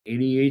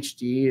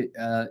ADHD,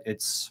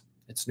 it's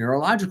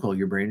neurological.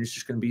 Your brain is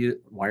just going to be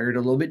wired a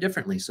little bit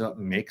differently. So it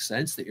makes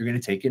sense that you're going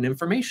to take in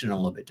information a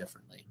little bit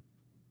differently.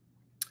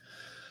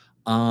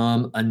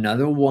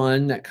 Another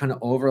one that kind of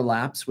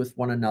overlaps with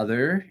one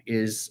another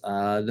is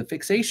the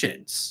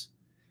fixations.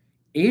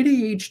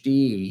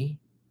 ADHD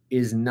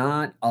is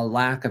not a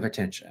lack of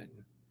attention.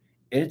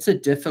 It's a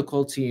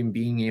difficulty in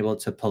being able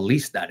to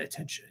police that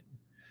attention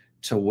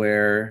to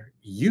where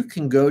you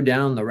can go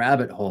down the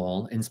rabbit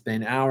hole and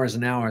spend hours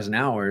and hours and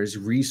hours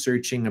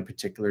researching a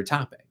particular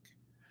topic.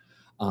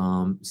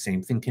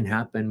 Same thing can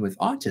happen with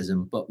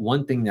autism, but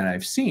one thing that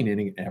I've seen,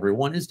 and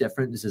everyone is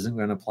different, this isn't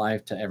going to apply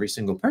to every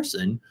single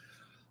person,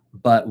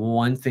 but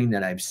one thing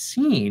that I've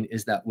seen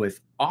is that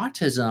with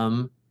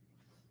autism,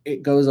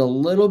 it goes a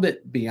little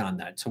bit beyond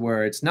that to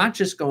where it's not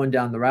just going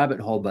down the rabbit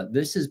hole, but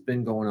this has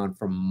been going on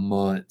for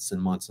months and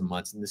months and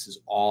months. And this is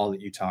all that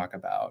you talk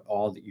about,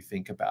 all that you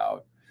think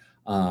about,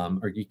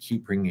 or you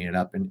keep bringing it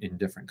up in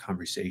different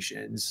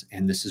conversations.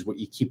 And this is what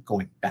you keep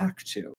going back to.